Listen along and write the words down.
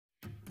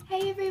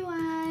Hey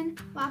everyone,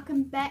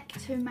 welcome back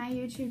to my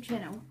YouTube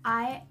channel.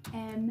 I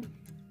am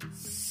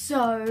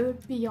so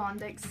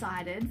beyond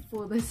excited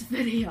for this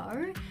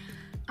video.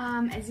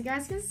 As you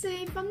guys can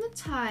see from the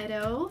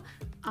title,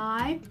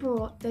 I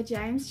brought the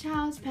James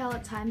Charles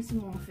palette times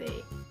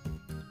Morphe.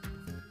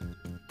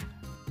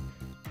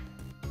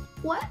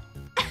 What?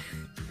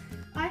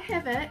 I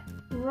have it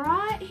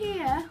right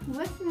here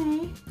with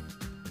me.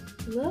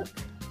 Look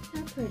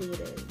how pretty it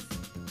is.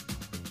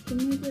 Can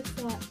you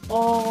just like,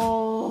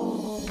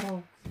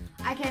 oh,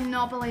 I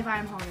cannot believe I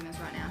am holding this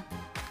right now.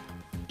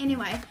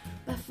 Anyway,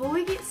 before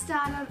we get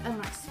started and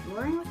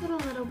exploring with it a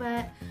little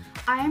bit,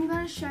 I am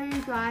going to show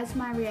you guys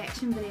my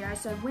reaction video.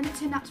 So when it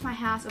turned up to my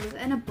house, it was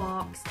in a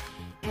box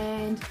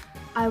and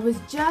I was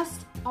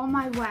just on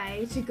my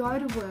way to go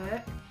to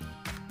work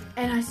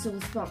and I saw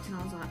this box and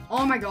I was like,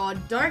 oh my god,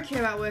 don't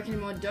care about work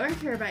anymore, don't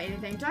care about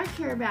anything, don't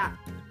care about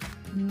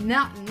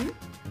nothing.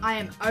 I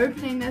am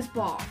opening this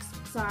box.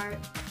 So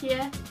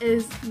here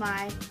is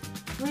my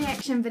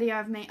reaction video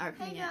of me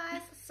opening it. Hey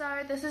guys,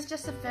 so this is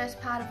just the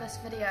first part of this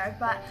video,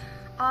 but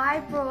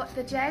I brought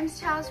the James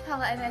Charles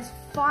palette and it has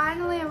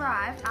finally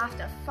arrived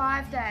after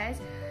 5 days.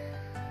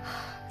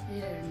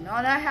 You do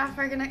not know how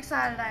freaking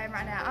excited I am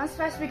right now. I'm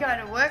supposed to be going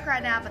to work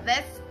right now, but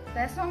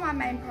that's not my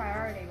main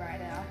priority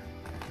right now.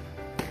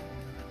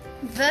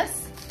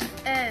 This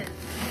is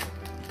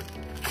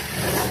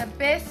the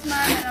best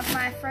moment of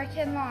my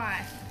freaking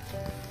life.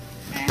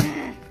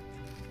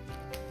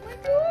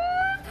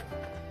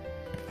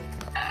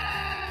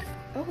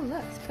 Oh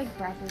look, it's big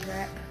bubble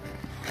wrap.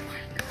 Oh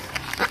my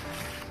god.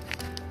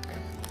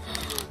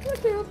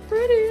 Look how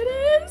pretty it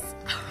is.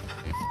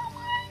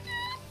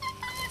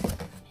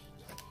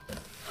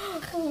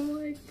 Oh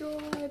my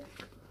god.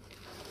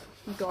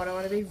 Oh god, I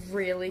want to be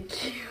really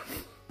cute.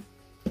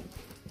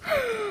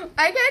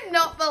 I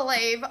cannot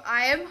believe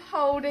I am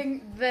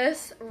holding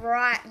this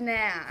right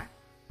now.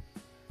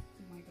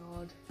 Oh my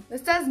god.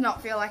 This does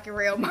not feel like a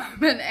real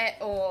moment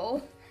at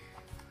all.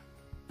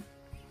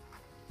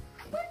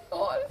 Oh my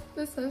god,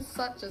 this is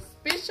such a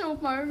special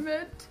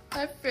moment.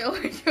 I feel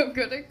like I'm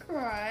gonna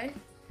cry.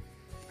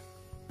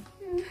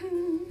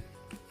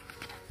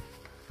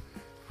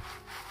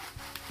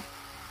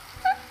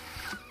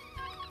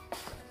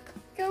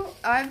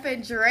 I've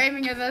been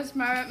dreaming of this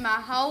moment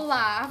my whole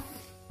life.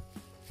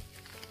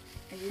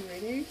 Are you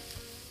ready?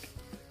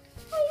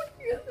 Oh,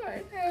 yes,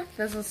 right now.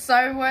 This is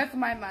so worth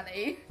my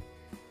money.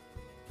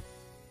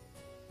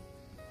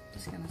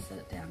 Just gonna sit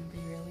it down and be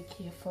really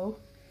careful.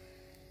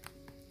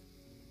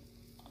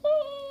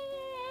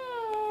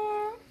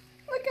 Oh,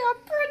 look how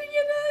pretty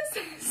it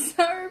is.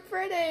 So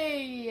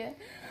pretty.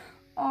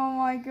 Oh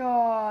my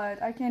god.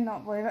 I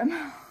cannot believe it.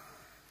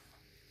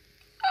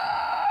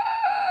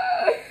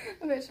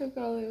 I've actually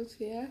got a little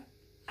tear.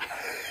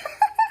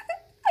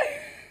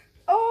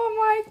 Oh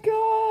my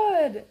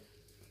god.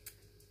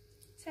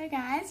 So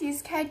guys,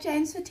 use code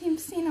James for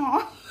 10%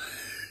 off.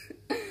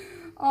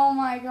 Oh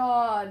my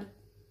god.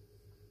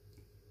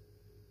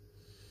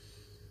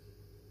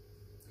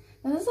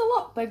 This is a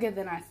lot bigger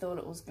than I thought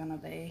it was gonna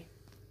be.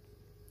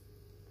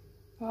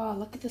 Oh,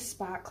 look at the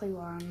sparkly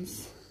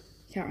ones.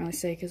 Can't really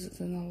see because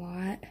it's in the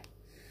light.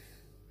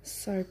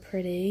 So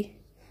pretty.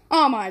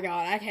 Oh my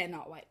god, I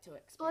cannot wait to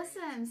experience.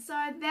 Listen, so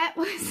that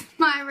was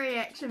my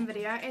reaction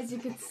video. As you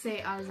could see,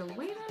 I was a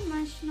wee bit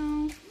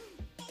emotional.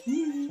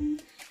 You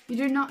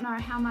do not know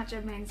how much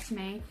it means to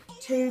me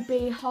to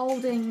be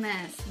holding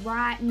this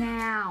right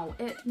now.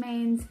 It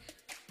means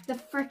the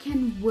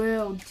freaking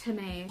world to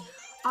me.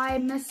 I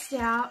missed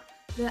out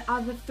the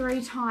other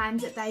 3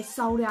 times that they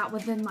sold out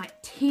within like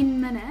 10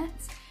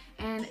 minutes.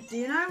 And do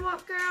you know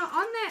what, girl?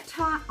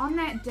 On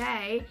that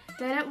day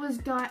that it was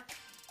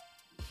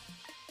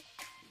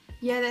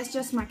yeah, that's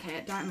just my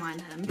cat, don't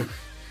mind him.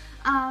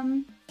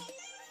 On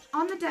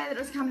the day that it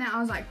was coming out, I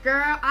was like,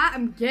 girl, I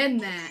am getting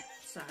that.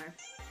 So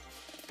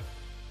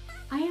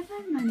I have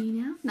my money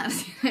now. No,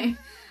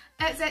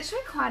 it's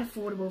actually quite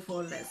affordable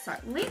for what it is. So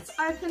let's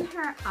open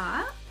her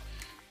up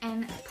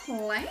and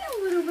play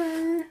a little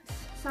bit.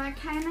 So it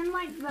came in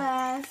like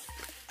this,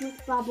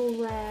 with bubble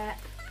wrap,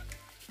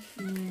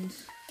 and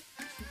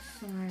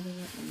sorry,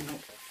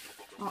 milk.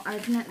 I'll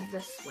open it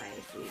this way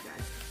so you guys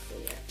can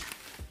see it.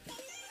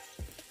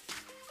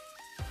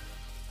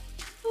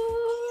 Oh,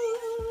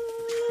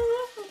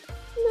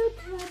 look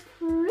how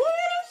pretty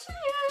she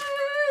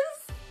is!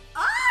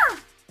 Ah!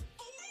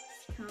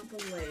 Can't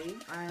believe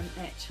I'm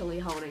actually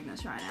holding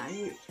this right now.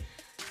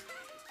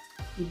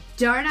 You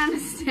don't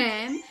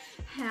understand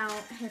how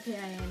happy I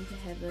am to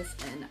have this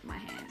in my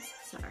hands.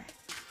 So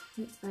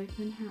let's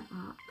open her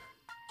up,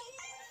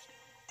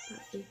 but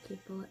be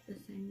careful at the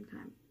same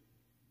time.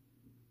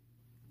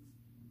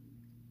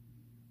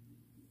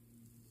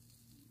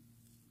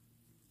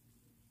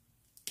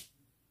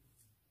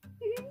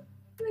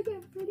 Look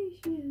how pretty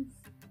she is.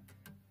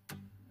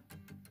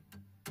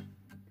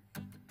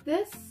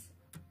 This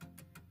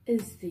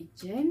is the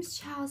James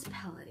Charles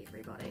palette,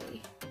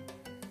 everybody.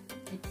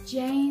 The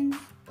James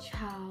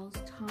Charles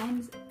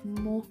times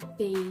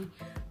Morphe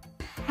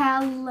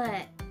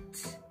palette.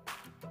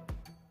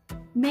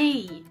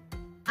 Me,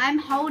 I'm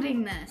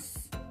holding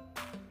this.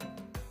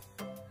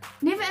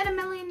 Never in a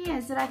million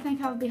years did I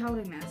think I would be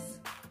holding this.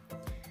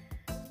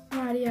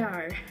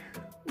 Rightio.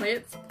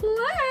 Let's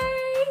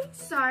play.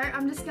 So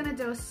I'm just gonna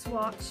do a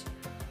swatch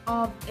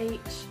of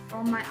each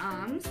on my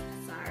arms.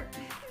 So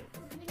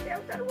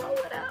I'm gonna roll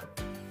it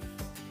up.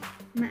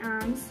 My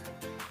arms.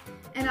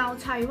 And I'll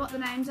tell you what the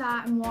names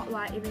are and what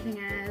like everything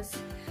is.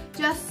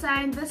 Just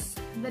saying, this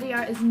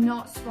video is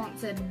not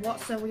sponsored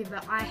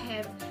whatsoever. I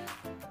have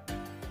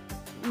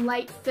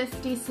late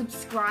 50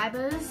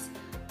 subscribers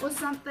or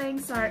something,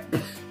 so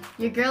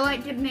your girl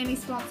ain't getting any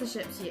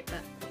sponsorships yet,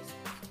 but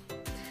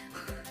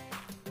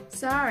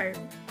so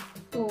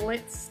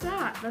let's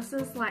start. This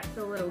is like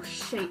the little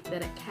sheet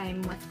that it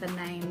came with the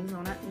names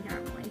on it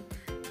apparently.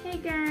 Hey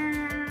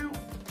girl.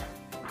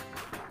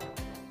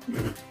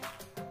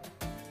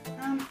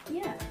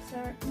 Yeah, so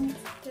let's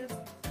just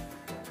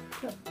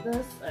put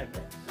this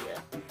over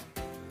here.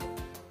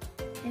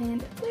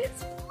 And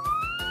let's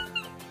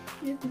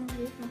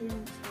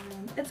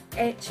it's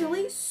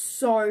actually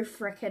so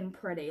freaking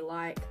pretty.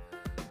 Like,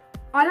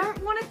 I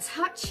don't want to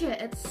touch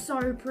it. It's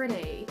so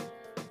pretty.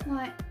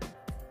 Like,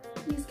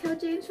 use code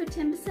James for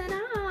 10%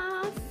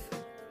 off.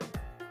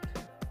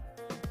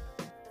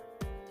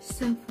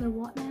 So for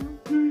what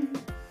now?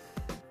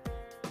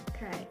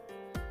 Okay.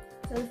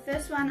 So the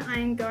first one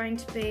I'm going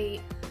to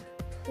be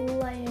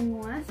playing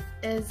with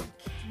is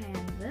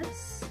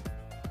canvas.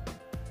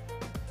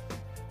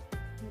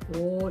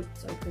 Oh,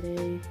 it's so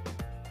pretty.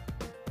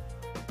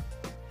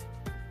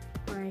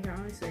 Oh, you can't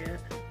really see it.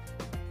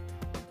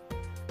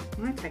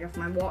 I'm gonna take off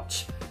my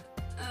watch.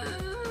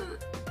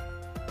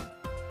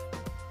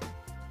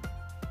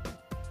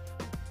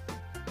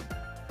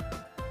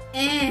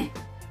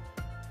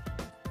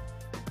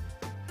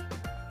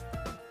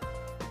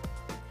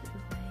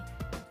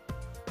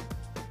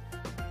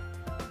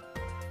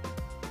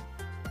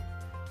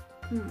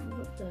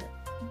 What's it?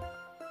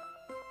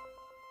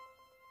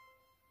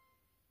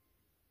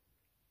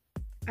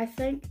 I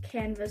think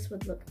canvas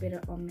would look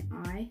better on the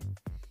eye.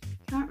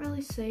 Can't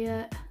really see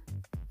it.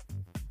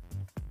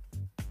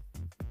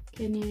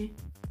 Can you?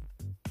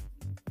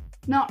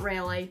 Not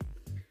really.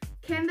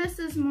 Canvas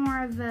is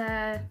more of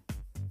a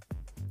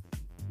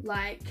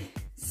like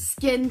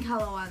skin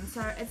color one,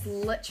 so it's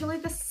literally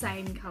the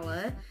same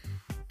color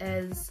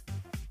as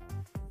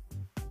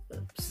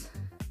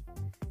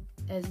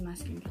my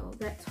skin color.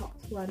 That top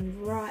one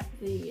right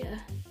there.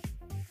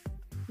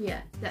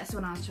 Yeah, that's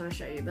what I was trying to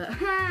show you, but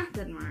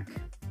didn't work.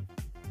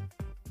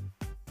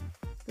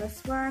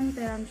 This one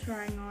that I'm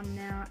trying on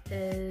now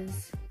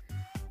is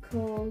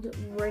called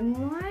Ring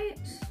Light.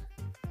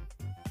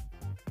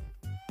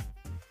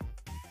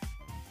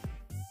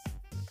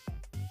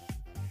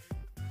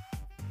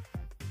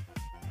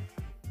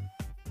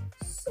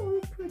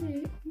 So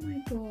pretty, oh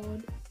my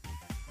god.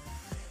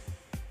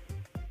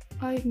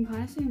 Oh, you can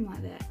kind of see them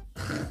like that.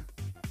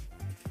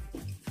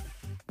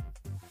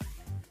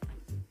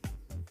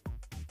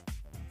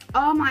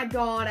 Oh my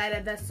god, I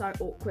did this so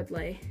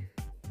awkwardly.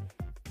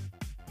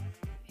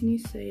 Can you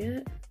see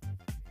it?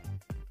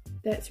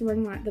 That's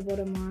Ring Light, the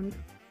bottom one.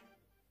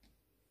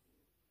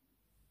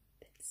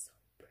 That's so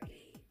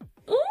pretty.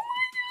 Oh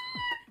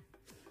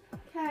my god!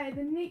 Okay,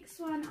 the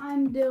next one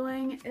I'm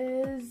doing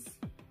is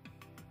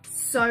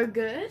So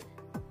Good.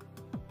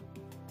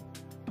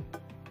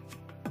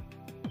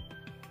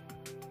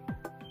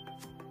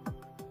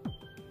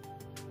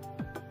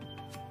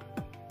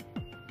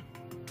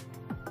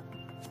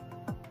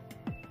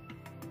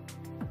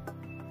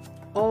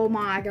 Oh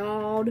my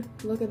god,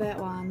 look at that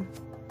one.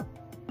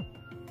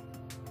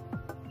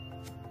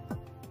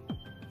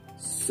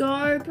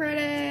 So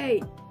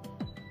pretty.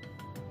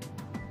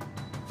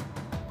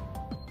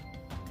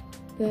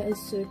 That is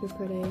super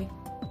pretty.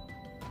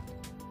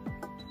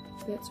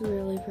 That's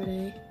really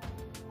pretty.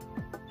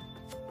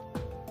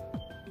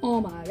 Oh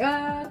my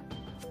god.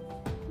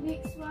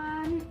 Next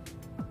one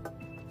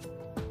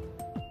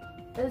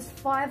is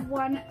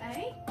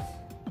 518.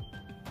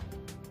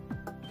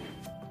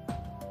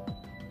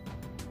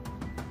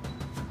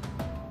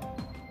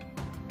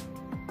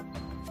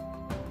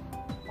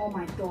 Oh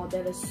my god,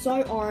 that is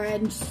so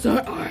orange, so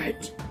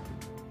orange.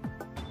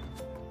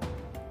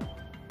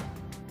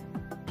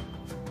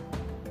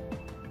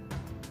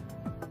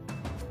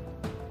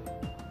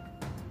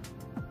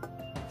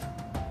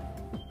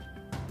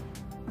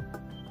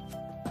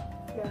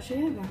 Yeah, I'll show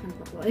you back in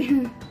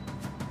properly.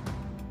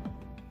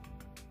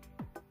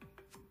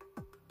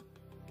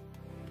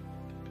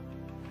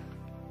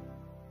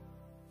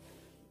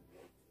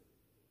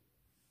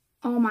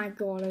 Oh my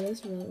god, it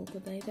is really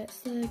awkward there. That's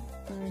the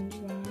orange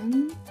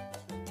one.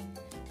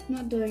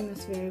 Not doing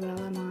this very well,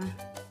 am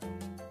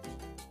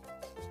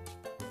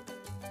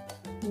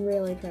I?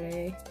 Really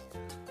pretty.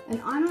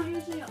 And I'm not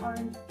usually an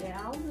orange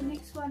gal. The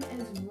next one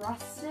is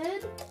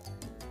Rusted.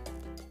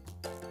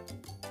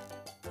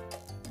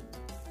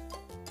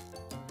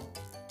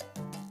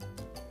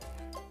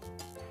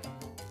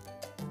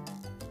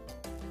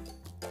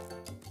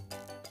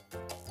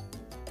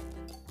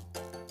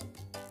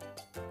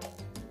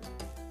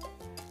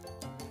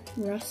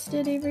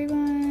 Rusted,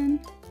 everyone.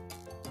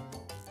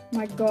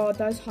 My god,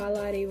 those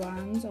highlighty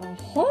ones are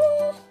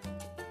hot.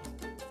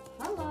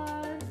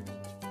 Hello.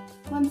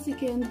 1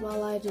 second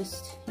while I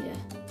just, yeah.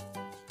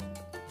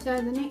 So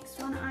the next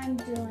one I'm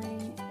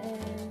doing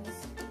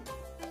is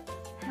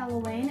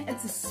Halloween.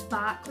 It's a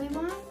sparkly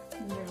one.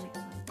 I'm really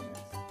excited for this.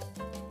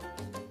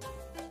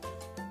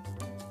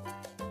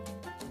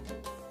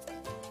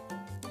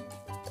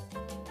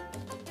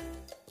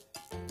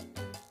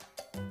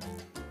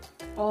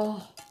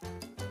 Oh,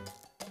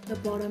 the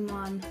bottom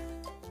one.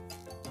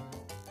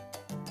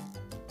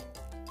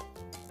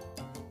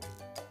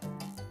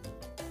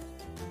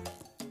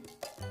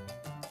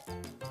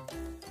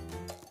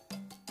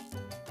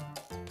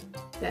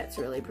 That's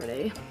really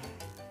pretty.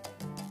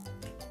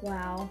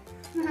 Wow.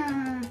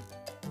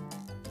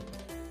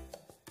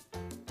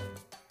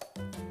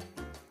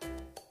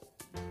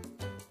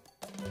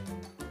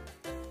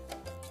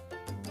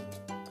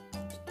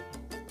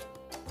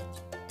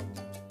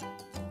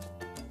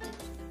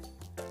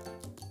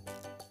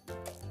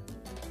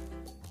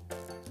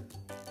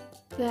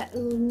 That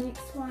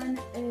next one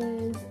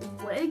is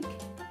wig.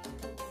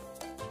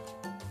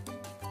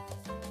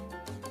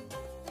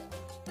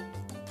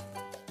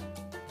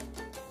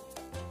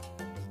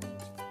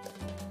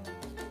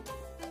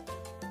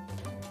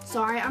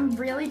 Sorry, I'm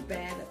really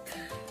bad at this.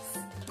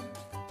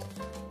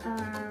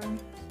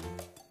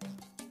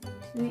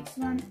 Next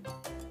one.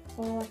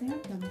 Oh, I think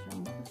I've done this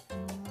wrong.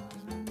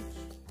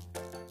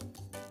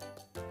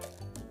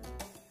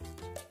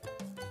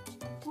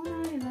 Oh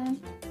no, then.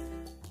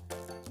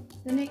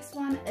 The next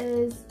one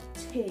is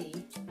tea.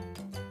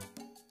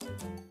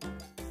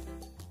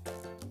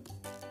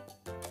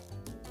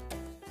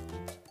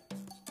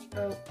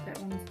 Oh, that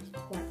one's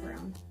quite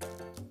brown.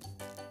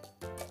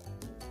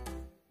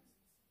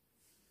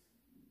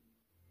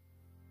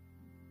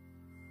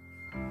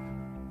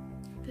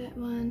 That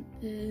one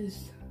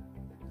is...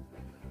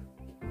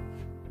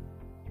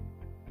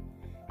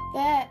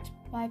 That,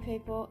 my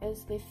people,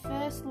 is the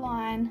first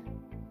line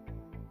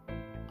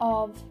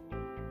of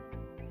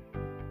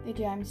the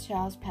James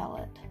Charles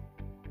palette.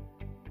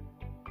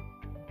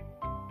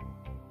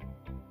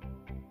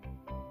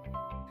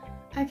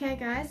 Okay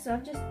guys, so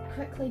I've just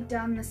quickly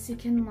done the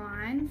second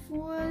line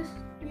for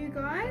you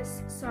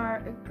guys. So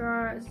it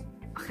goes,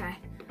 okay,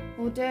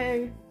 we'll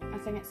do, I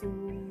think it's,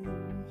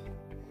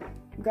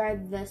 go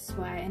this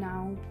way and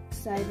I'll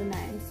say the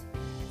names.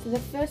 So the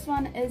first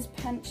one is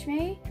Pinch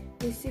Me,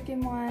 the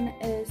second one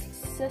is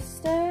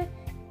Sister,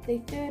 the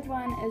third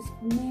one is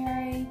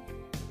Mary,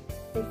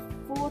 the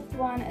fourth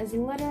one is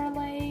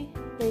Literally,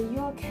 the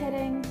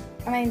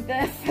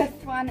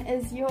fifth one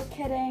is You're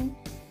Kidding,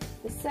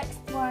 the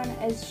sixth one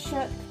is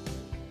Shook,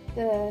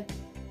 the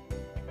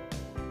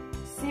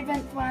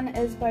seventh one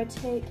is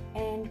Boutique,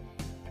 and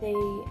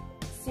the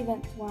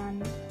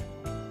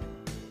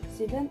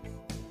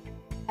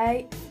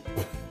eighth,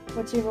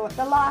 whichever one,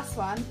 the last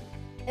one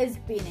is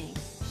Benny.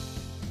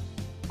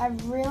 I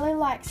really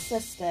like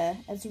Sister,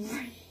 it's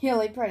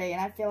really pretty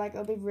and I feel like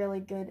it'll be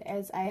really good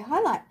as a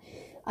highlight.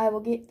 I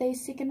will get the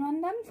second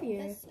one done for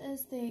you. This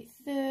is the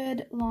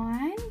third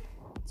line.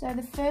 So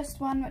the first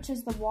one, which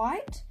is the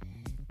white,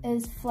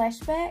 is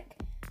Flashback.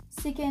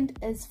 Second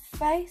is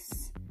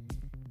Face.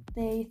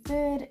 The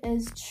third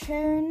is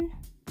Tune.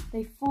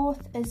 The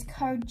fourth is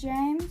Code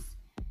James.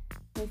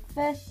 The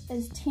fifth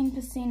is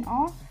 10%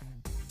 off.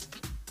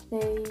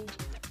 The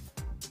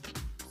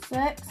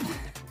sixth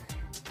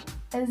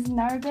is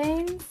No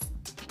Beans.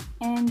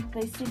 And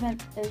the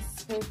seventh is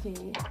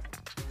Spooky.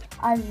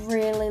 I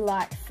really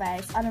like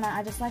Face. I don't know,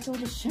 I just like all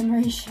the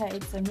shimmery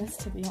shades in this,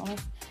 to be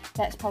honest.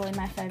 That's probably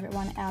my favourite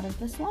one out of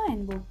this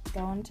line. We'll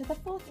go on to the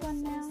fourth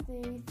one now.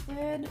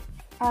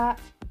 The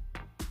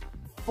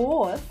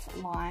fourth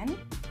line.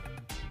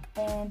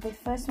 And the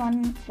first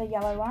one, the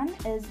yellow one,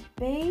 is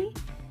B.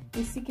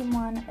 The second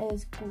one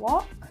is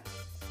Guac.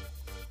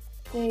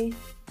 The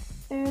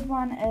third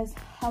one is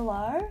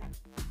Hello.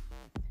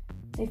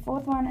 The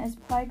fourth one is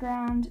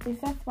Playground. The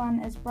fifth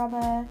one is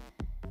Brother.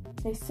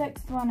 The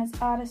sixth one is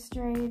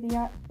Artistry.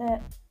 The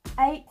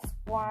eighth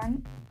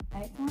one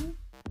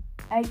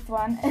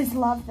is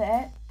Love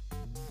That.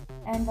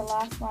 And the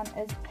last one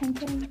is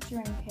Pinkity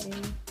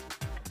Drinkity.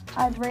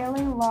 I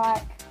really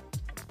like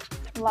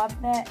Love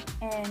That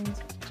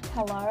and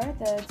Hello,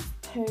 the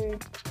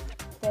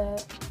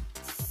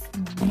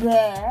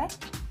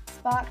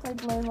sparkly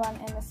blue one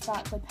and the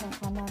sparkly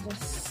pink one. They're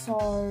just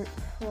so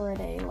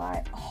pretty,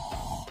 like,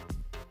 oh,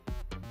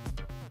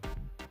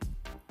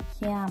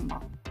 yum.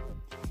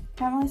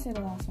 Can't really see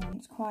the last one,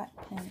 it's quite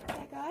pink.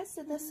 Okay guys,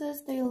 so this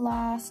is the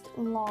last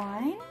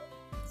line.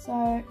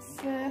 So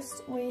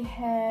first we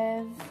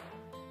have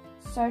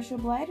Social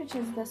Blade, which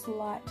is this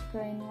light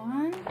green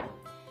one.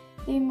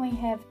 Then we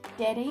have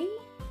Daddy.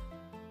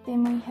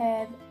 Then we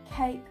have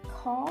Cape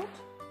Cod.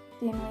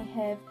 Then we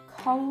have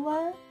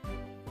Cola.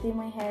 Then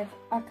we have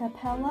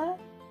Acapella.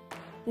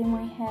 Then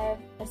we have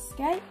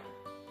Escape.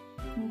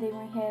 And then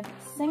we have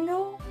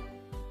Single.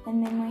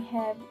 And then we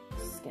have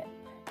Skip.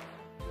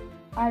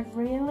 I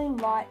really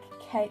like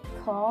Cape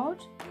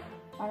Cod.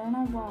 I don't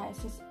know why,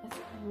 it's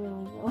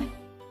really, really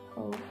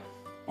cool.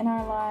 And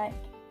I like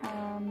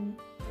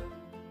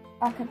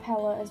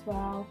acapella as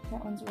well,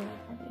 that one's really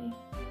pretty.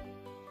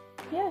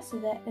 Yeah, so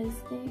that is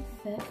the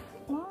 5th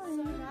line.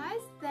 So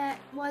guys, that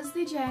was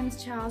the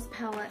James Charles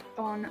palette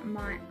on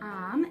my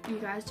arm. You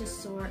guys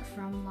just saw it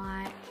from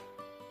like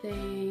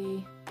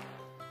you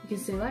can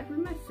see like where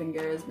my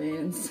finger is being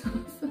and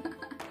stuff.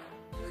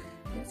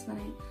 That's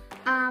funny.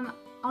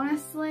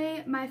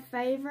 Honestly, my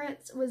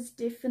favorites was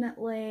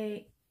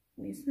definitely,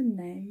 where's the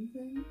name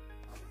thing?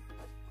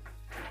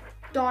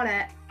 Dot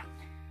It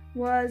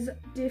was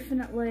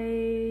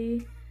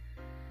definitely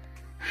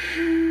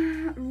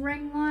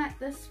Ring Light,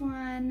 this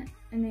one,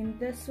 and then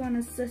this one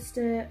is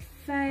Sister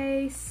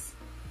Face,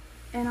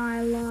 and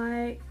I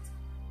liked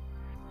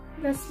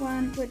this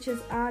one, which is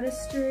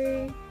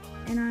Artistry,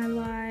 and I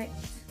liked,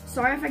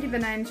 sorry if I get the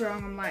names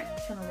wrong, I'm like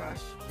trying to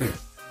rush.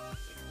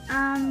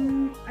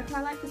 I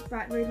quite like this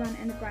bright red one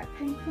and the bright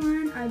pink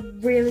one. I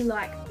really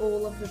like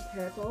all of the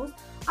purples.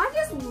 I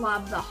just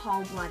love the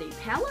whole bloody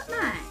palette,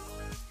 mate.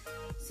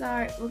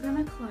 So we're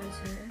gonna close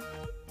her.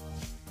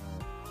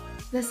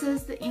 This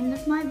is the end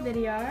of my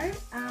video.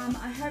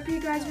 I hope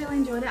you guys really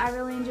enjoyed it. I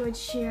really enjoyed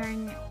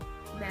sharing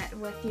that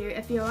with you.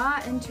 If you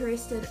are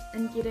interested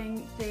in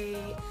getting the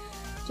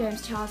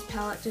James Charles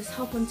palette, just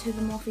hop onto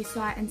the Morphe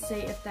site and see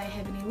if they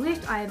have any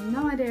left. I have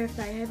no idea if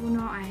they have or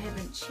not. I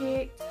haven't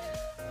checked.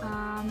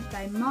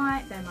 They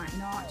might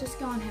not. Just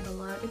go and have a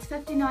look. It's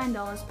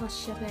 $59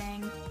 plus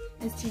shipping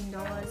is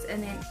 $10.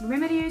 And then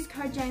remember to use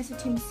code James for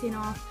 10%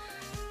 off.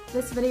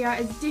 This video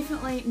is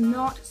definitely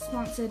not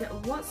sponsored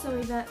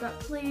whatsoever, but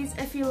please,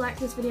 if you like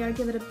this video,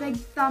 give it a big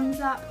thumbs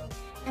up.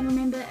 And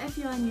remember, if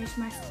you are new to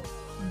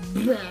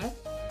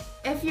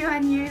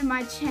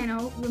my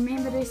channel,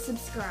 remember to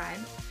subscribe.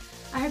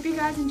 I hope you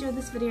guys enjoyed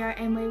this video,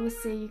 and we will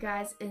see you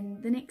guys in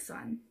the next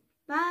one.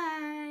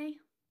 Bye!